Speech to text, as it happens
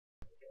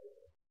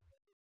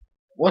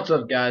What's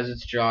up, guys?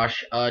 It's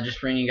Josh. Just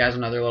bringing you guys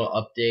another little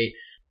update.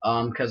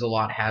 Because a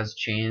lot has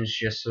changed.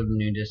 Just some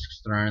new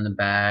discs thrown in the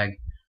bag.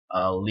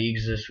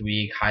 Leagues this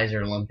week.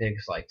 Heiser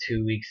Olympics like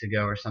 2 weeks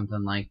ago or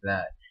something like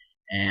that.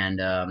 And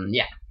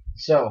yeah.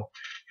 So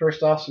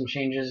first off, some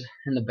changes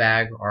in the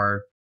bag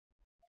are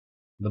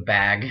the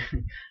bag.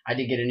 I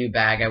did get a new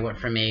bag. I went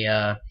from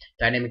a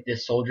Dynamic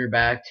Disc Soldier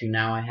bag to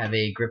now I have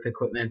a grip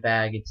equipment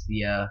bag. It's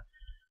the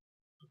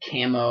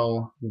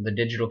camo, the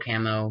digital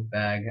camo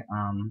bag.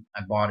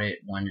 I bought it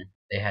when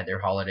they had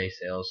their holiday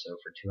sales, so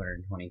for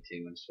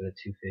 222 instead of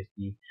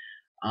 250.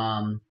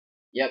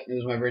 Yep, it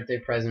was my birthday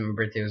present. My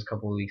birthday was a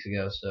couple of weeks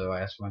ago, so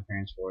I asked my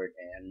parents for it,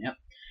 and yep.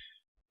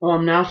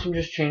 Now some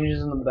just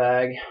changes in the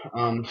bag.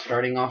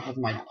 Starting off with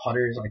my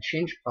putters. I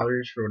changed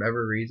putters for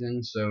whatever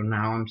reason, so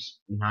now I'm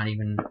not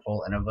even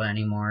full Innova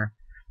anymore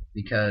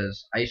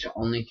because I used to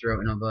only throw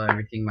Innova.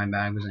 Everything in my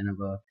bag was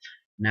Innova.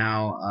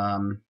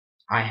 Now,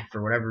 I,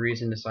 for whatever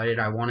reason, decided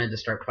I wanted to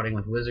start putting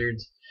with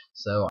Wizards,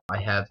 so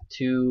I have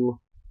two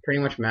pretty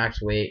much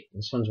max weight.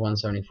 This one's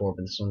 174,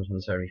 but this one's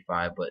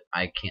 175, but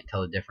I can't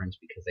tell the difference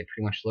because they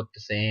pretty much look the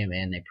same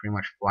and they pretty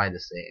much fly the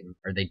same,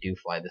 or they do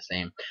fly the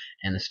same,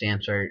 and the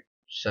stamps are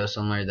so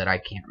similar that I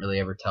can't really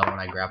ever tell when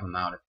I grab them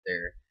out if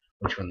they're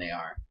which one they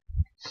are.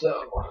 So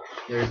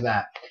there's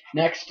that.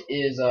 Next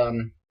is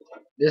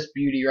this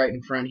beauty right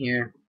in front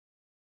here.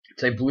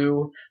 It's a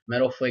blue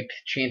metal flaked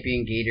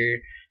Champion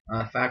Gator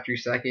factory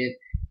second,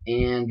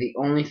 and the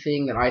only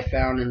thing that I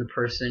found in the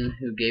person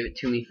who gave it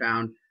to me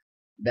found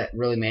that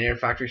really made it a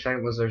factory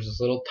second was there's this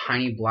little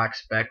tiny black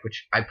speck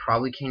which I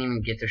probably can't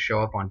even get to show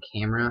up on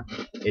camera.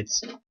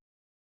 It's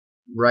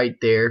right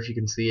there if you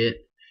can see it.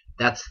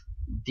 That's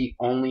the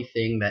only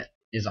thing that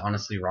is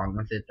honestly wrong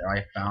with it that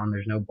I found.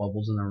 There's no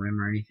bubbles in the rim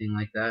or anything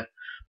like that.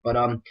 But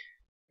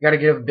gotta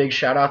give a big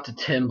shout out to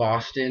Tim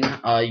Boston.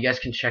 You guys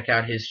can check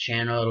out his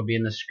channel. It'll be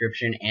in the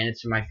description, and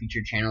it's in my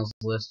featured channels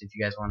list if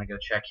you guys want to go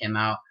check him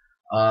out.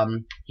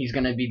 He's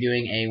gonna be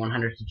doing a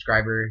 100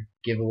 subscriber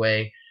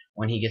giveaway.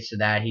 When he gets to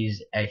that,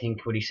 he's, I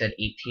think what he said,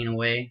 18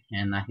 away,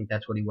 and I think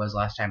that's what he was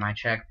last time I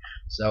checked.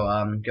 So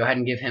go ahead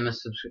and give him a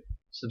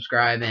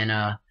subscribe,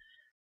 and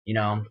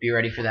be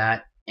ready for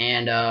that.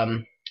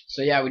 And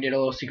so yeah, we did a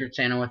little Secret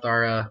Santa with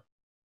our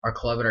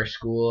club at our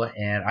school,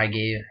 and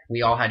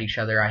we all had each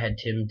other. I had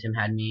Tim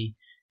had me,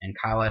 and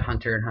Kyle had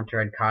Hunter, and Hunter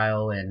had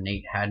Kyle, and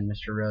Nate had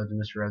Mr. Rhodes,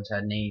 and Mr. Rhodes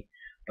had Nate.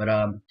 But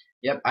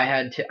yep,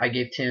 I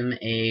gave Tim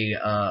a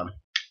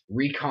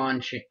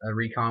Recon,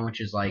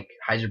 which is like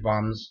Heiser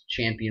Bombs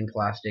Champion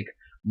plastic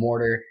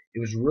mortar. It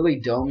was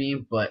really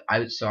domey, but I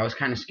was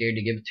kind of scared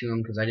to give it to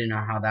him because I didn't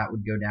know how that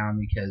would go down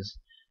because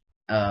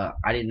I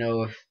didn't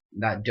know if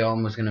that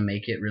dome was gonna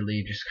make it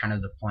really just kind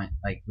of the point,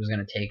 like was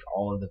gonna take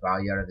all of the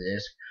value out of the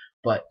disc.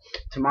 But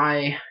to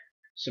my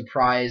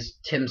surprise,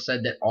 Tim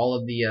said that all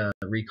of the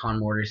Recon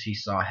mortars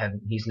he's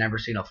never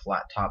seen a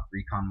flat top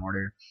Recon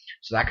mortar,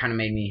 so that kind of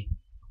made me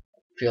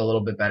feel a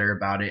little bit better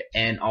about it.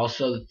 And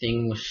also the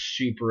thing was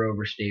super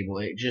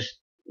overstable. It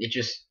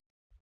just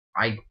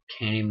I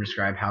can't even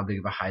describe how big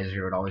of a Heiser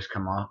it would always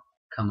come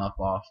up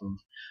off of.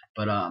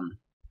 But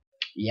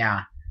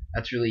yeah,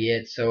 that's really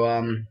it. So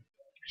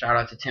shout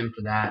out to Tim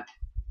for that.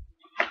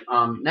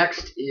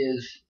 Next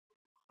is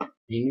a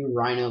new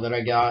Rhino that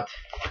I got.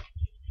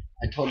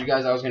 I told you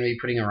guys I was going to be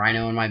putting a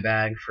Rhino in my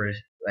bag for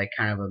like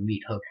kind of a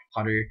meat hook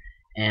putter,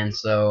 and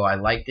so I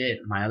liked it.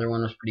 My other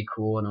one was pretty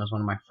cool, and it was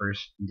one of my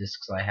first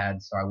discs I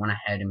had, so I went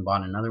ahead and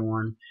bought another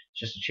one.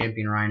 It's just a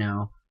Champion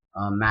Rhino,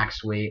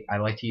 max weight. I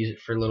like to use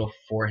it for little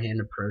forehand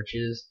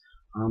approaches.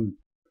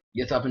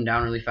 Gets up and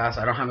down really fast.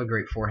 I don't have a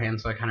great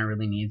forehand, so I kind of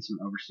really need some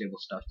overstable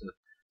stuff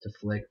to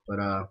flick. But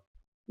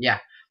yeah,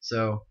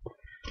 so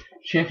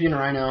Champion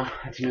Rhino.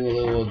 That's a new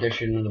little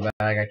addition to the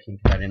bag. I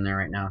can't put that in there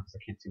right now because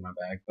I can't see my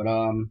bag. But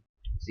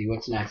let's see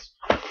what's next.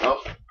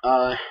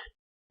 Oh,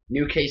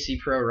 new KC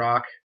Pro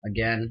Rock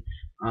again.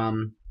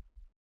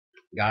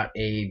 Got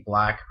a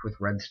black with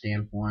red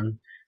stamp one.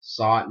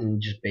 Saw it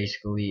and just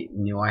basically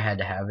knew I had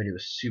to have it. It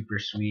was super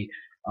sweet.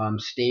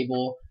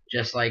 Stable,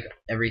 just like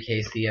every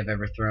KC I've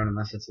ever thrown,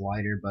 unless it's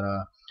lighter. But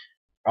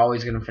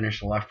always gonna finish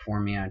the left for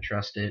me. I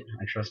trust it.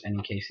 I trust any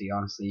KC.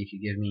 Honestly, if you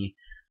give me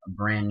a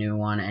brand new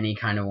one, any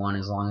kind of one,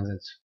 as long as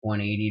it's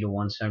 180 to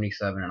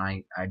 177,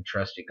 and I'd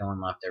trust it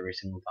going left every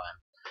single time.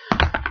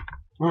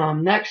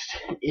 Next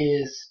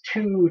is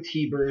two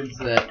T-Birds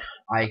that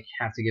I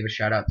have to give a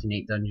shout out to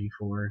Nate Dungy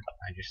for.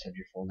 I just said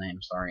your full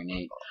name, sorry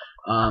Nate.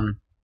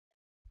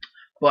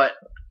 But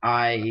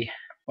I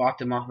bought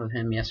them off of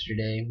him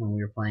yesterday when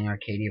we were playing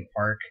Arcadia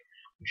Park,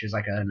 which is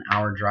like an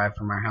hour drive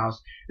from our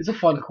house. It's a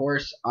fun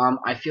course.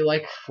 I feel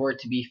like for it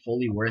to be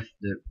fully worth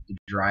the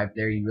drive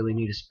there, you really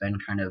need to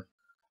spend kind of,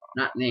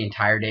 not the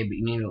entire day, but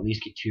you need to at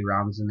least get 2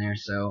 rounds in there.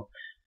 So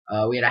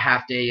we had a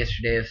half day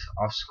yesterday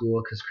off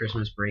school because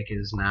Christmas break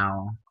is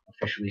now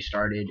officially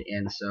started,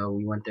 and so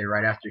we went there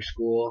right after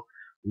school.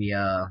 We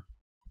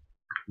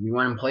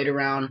went and played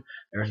around.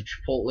 There was a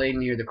Chipotle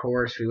near the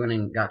course. We went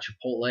and got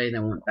Chipotle,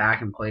 then went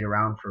back and played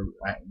around for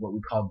what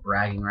we call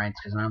bragging rights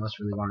because none of us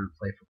really wanted to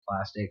play for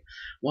plastic.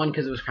 One,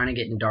 because it was kind of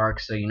getting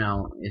dark, so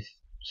if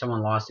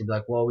someone lost, they'd be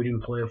like, well, we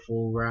didn't play a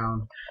full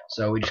round.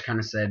 So we just kind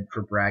of said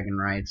for bragging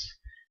rights.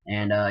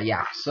 And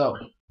yeah, so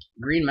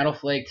green metal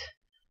flaked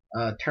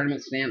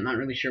tournament stamp. Not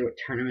really sure what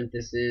tournament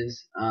this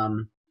is.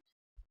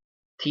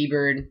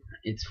 T-Bird,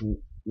 it's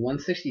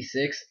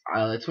 166.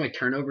 It's my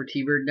turnover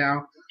T-Bird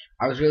now.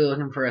 I was really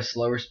looking for a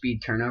slower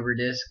speed turnover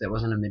disc that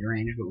wasn't a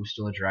mid-range but was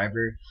still a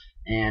driver,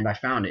 and I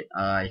found it.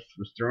 I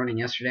was throwing it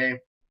yesterday.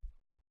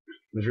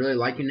 Was really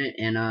liking it,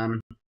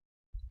 and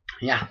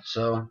yeah.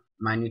 So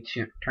my new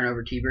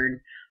turnover T-Bird.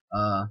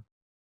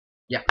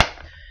 Yeah.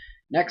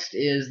 Next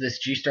is this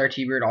G-Star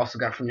T-Bird, also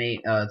got from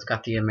Nate. It's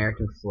got the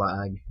American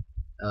flag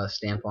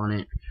stamp on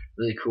it.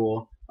 Really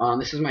cool.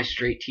 This is my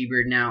straight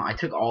T-Bird now. I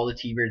took all the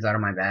T-Birds out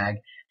of my bag,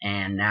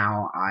 and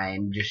now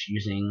I'm just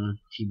using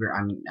T-Bird.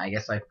 I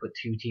guess I put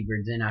 2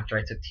 T-Birds in after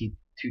I took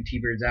 2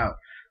 T-Birds out.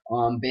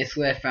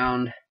 Basically, I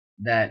found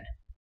that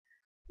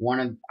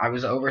I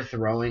was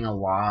overthrowing a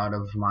lot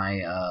of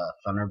my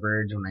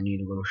Thunderbirds when I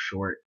needed little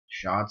short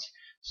shots.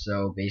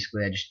 So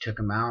basically, I just took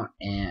them out,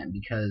 and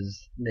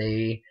because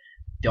they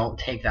don't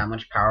take that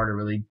much power to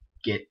really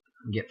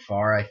get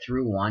far. I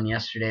threw one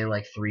yesterday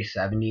like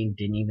 370,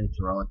 didn't even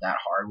throw it that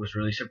hard. Was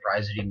really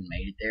surprised it even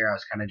made it there. I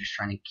was kind of just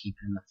trying to keep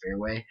it in the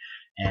fairway,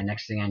 and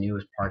next thing I knew, it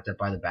was parked up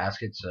by the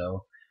basket.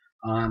 So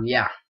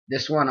yeah,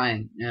 this one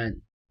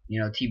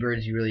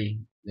T-Birds,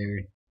 they're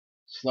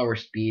slower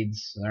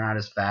speeds, so they're not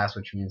as fast,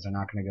 which means they're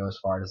not going to go as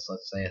far as,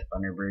 let's say, a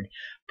Thunderbird.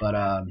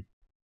 But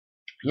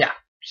yeah,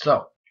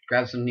 so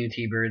grab some new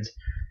T-Birds,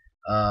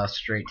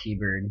 straight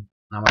T-Bird.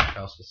 Not much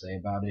else to say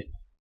about it.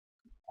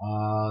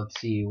 Let's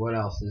see, what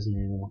else is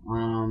new?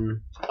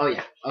 Oh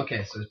yeah,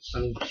 okay,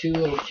 so 2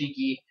 little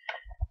cheeky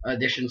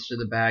additions to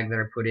the bag that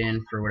I put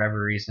in for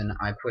whatever reason.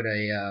 I put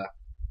a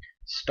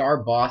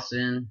Star Boss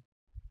in.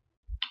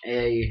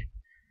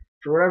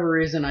 For whatever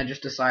reason, I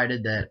just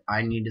decided that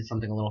I needed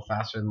something a little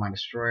faster than my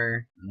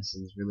Destroyer, and this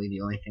is really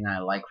the only thing I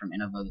like from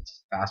Innova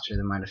that's faster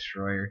than my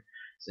Destroyer.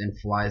 So it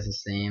flies the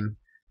same.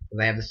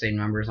 They have the same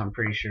numbers. I'm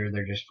pretty sure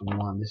they're just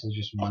one. This is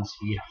just 1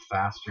 speed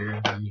faster.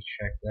 Let me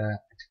check that.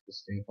 I took the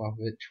stamp off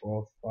of it.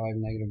 12.5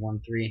 negative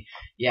 1.3.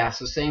 Yeah,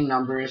 so same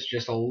numbers,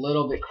 just a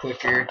little bit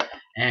quicker.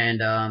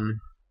 And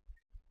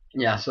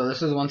yeah, so this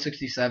is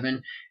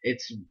 167.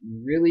 It's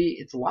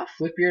a lot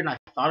flippier than I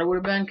thought it would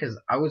have been, because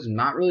I was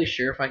not really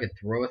sure if I could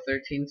throw a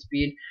 13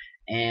 speed.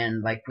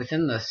 And like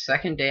within the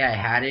second day I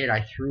had it,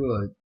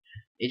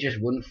 it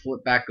just wouldn't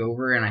flip back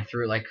over, and I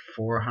threw it like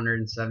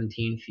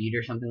 417 feet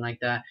or something like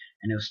that,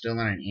 and it was still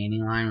on an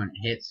aiming line when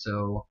it hit.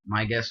 So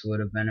my guess would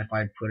have been if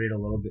I'd put it a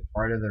little bit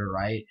farther to the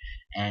right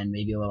and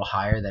maybe a little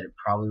higher, that it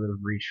probably would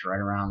have reached right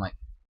around like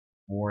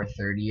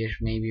 430-ish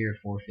maybe, or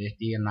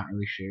 450. I'm not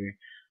really sure.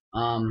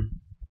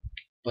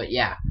 But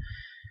yeah,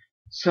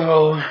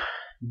 so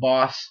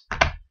Boss,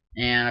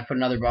 and I put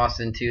another Boss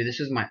in too. This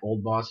is my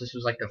old Boss. This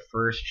was like the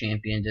first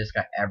champion disc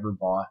I ever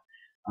bought.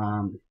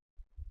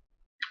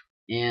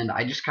 And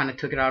I just kind of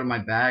took it out of my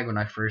bag when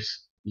I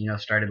first,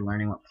 started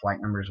learning what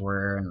flight numbers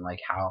were, and like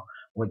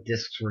what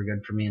discs were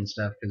good for me and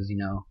stuff. Because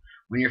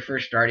when you're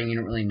first starting, you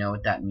don't really know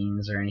what that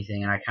means or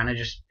anything. And I kind of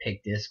just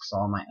picked discs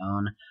all on my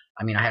own.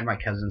 I mean, I had my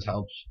cousin's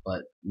help,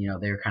 but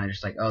they were kind of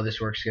just like, oh,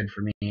 this works good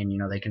for me, and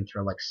they can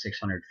throw like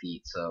 600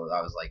 feet. So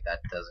I was like, that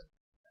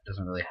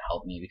doesn't really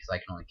help me, because I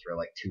can only throw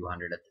like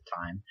 200 at the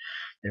time.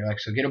 They're like,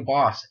 so get a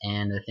Boss,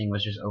 and the thing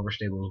was just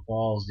overstable with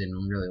balls.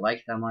 Didn't really like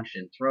it that much.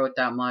 Didn't throw it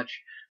that much.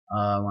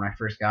 When I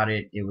first got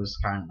it,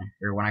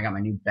 or when I got my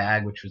new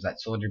bag, which was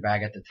that soldier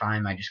bag at the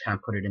time, I just kind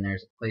of put it in there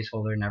as a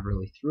placeholder, never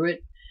really threw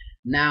it.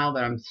 Now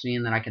that I'm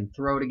seeing that I can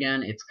throw it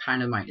again, it's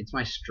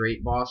my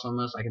straight Boss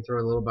almost. I can throw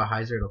it a little bit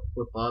higher, it'll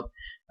flip up,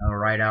 it'll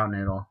right out, and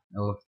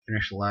it'll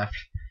finish left.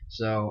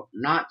 So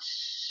not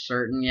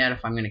certain yet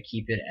if I'm gonna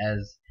keep it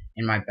as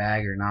in my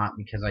bag or not,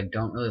 because I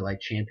don't really like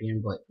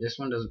Champion, but this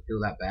one doesn't feel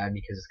that bad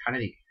because it's kind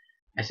of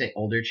I say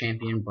older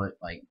Champion, but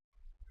like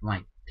from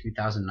like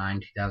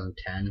 2009,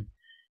 2010.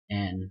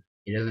 And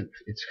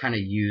it's kind of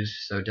used,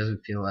 so it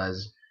doesn't feel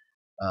as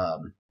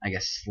I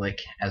guess slick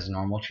as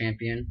normal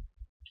Champion.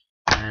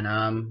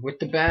 And with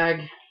the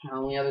bag, the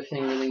only other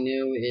thing really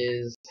new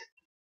is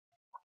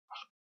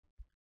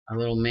a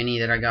little mini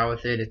that I got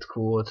with it. It's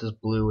cool. It's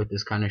just blue with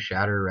this kind of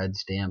shatter red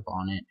stamp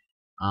on it.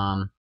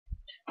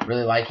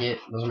 Really like it.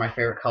 Those are my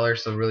favorite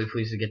colors, so really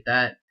pleased to get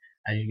that.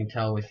 As you can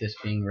tell, with this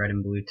being red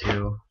and blue too,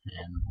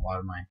 and a lot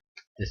of my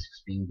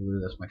discs being blue,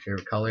 that's my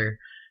favorite color.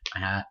 My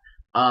hat.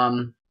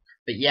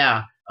 But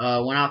yeah,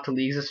 went out to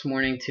leagues this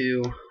morning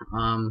too.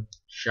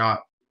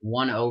 Shot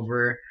 1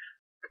 over.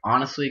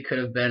 Honestly, could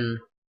have been,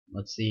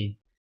 let's see,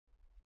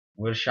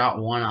 would have shot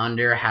 1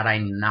 under had I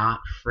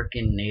not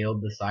freaking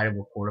nailed the side of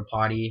a porta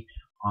potty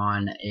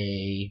on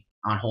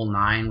hole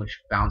 9,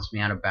 which bounced me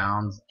out of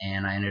bounds,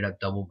 and I ended up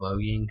double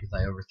bogeying because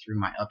I overthrew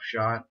my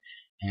upshot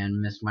and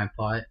missed my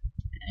putt.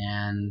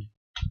 And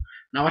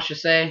not much to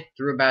say.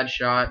 Threw a bad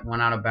shot,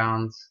 went out of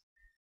bounds.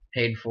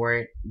 Paid for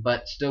it,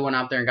 but still went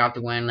out there and got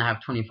the win. I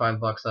have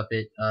 25 bucks up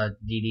at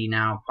DD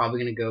now.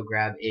 Probably gonna go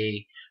grab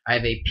I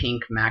have a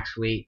pink max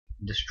weight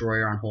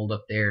Destroyer on hold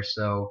up there,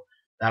 so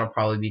that'll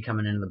probably be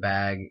coming into the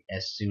bag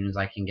as soon as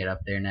I can get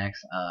up there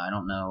next. I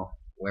don't know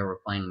where we're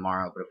playing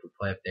tomorrow, but if we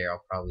play up there,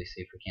 I'll probably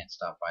see if we can't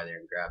stop by there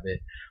and grab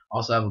it.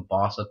 Also, I have a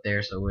boss up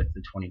there, so with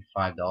the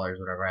 $25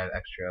 whatever I have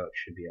extra, it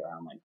should be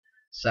around like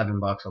 $7.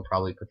 I'll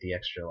probably put the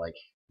extra like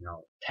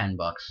 $10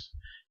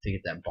 to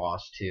get that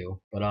boss too.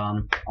 But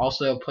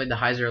also played the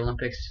Heiser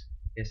Olympics,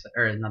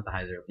 or not the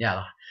Heiser, yeah,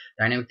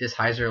 the Dynamic Disc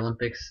Heiser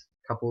Olympics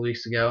a couple of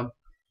weeks ago.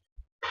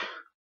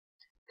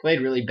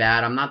 Played really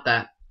bad. I'm not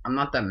that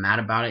mad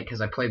about it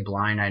because I play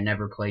blind. I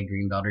never played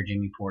Greenbelt or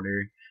Jimmy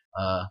Porter.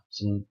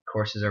 Some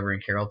courses over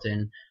in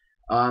Carrollton.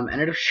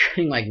 Ended up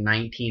shooting like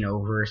 19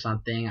 over or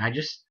something. I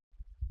just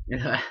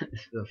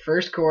the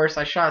first course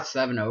I shot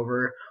 7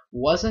 over.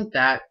 Wasn't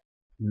that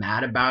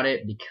mad about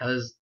it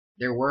because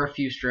there were a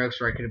few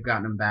strokes where I could have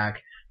gotten them back.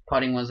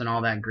 Putting wasn't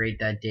all that great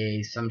that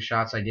day. Some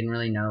shots I didn't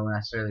really know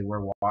necessarily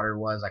where water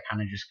was. I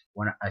kind of just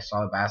I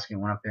saw the basket,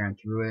 went up there and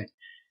threw it.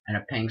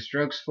 Ended up paying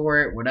strokes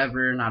for it,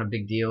 whatever, not a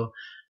big deal.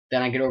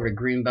 Then I get over to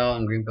Greenbelt,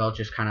 and Greenbelt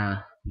just kind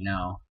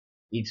of,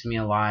 eats me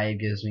alive,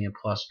 gives me a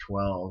plus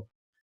 12.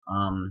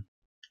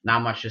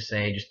 Not much to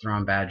say, just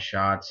throwing bad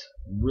shots.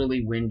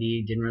 Really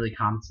windy, didn't really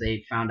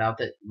compensate. Found out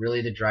that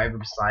really the driver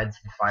besides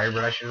the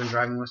Firebird I should have been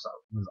driving with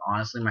was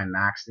honestly my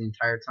Max the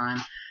entire time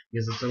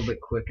because it's a little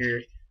bit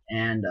quicker.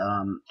 And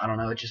I don't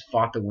know, it just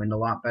fought the wind a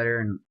lot better,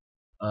 and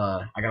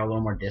I got a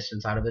little more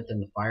distance out of it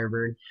than the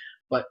Firebird.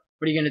 But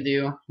what are you going to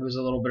do? It was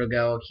a little bit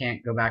ago.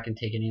 Can't go back and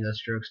take any of those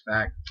strokes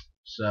back.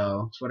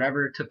 So it's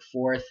whatever. Took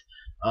 4th.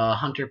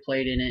 Hunter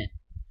played in it,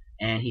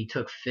 and he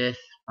took 5th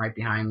right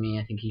behind me.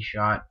 I think he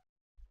shot,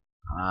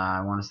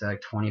 I want to say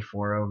like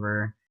 24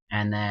 over.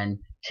 And then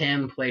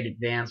Tim played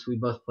advanced. We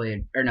both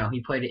played, or no,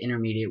 he played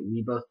intermediate.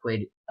 We both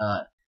played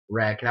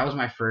rec. That was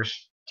my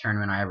first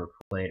tournament I ever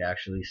played,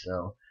 actually.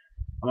 So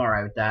I'm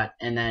alright with that.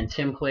 And then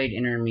Tim played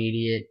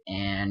intermediate,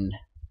 and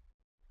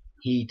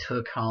he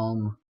took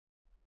home,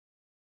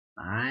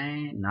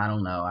 I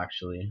don't know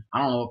actually. I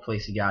don't know what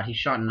place he got. He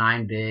shot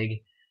 9 big.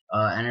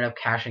 Ended up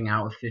cashing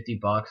out with $50.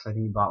 I think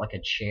he bought like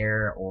a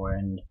chair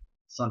and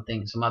some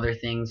other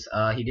things.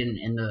 He didn't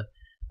end the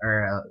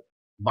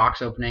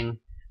box opening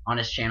on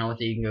his channel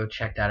with it. You can go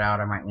check that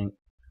out. I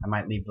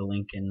might leave the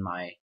link in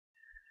my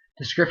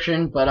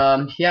description.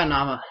 But yeah,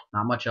 not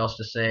much else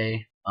to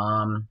say.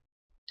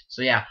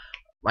 So yeah,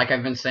 like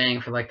I've been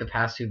saying for like the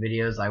past 2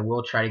 videos, I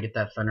will try to get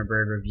that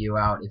Thunderbird review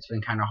out. It's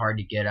been kind of hard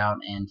to get out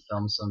and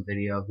film some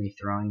video of me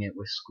throwing it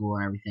with school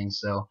and everything.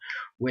 So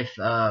with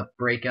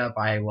breakup,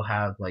 I will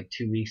have like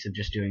 2 weeks of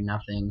just doing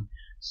nothing.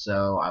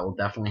 So I will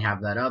definitely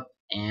have that up,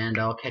 and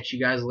I'll catch you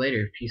guys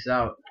later. Peace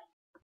out.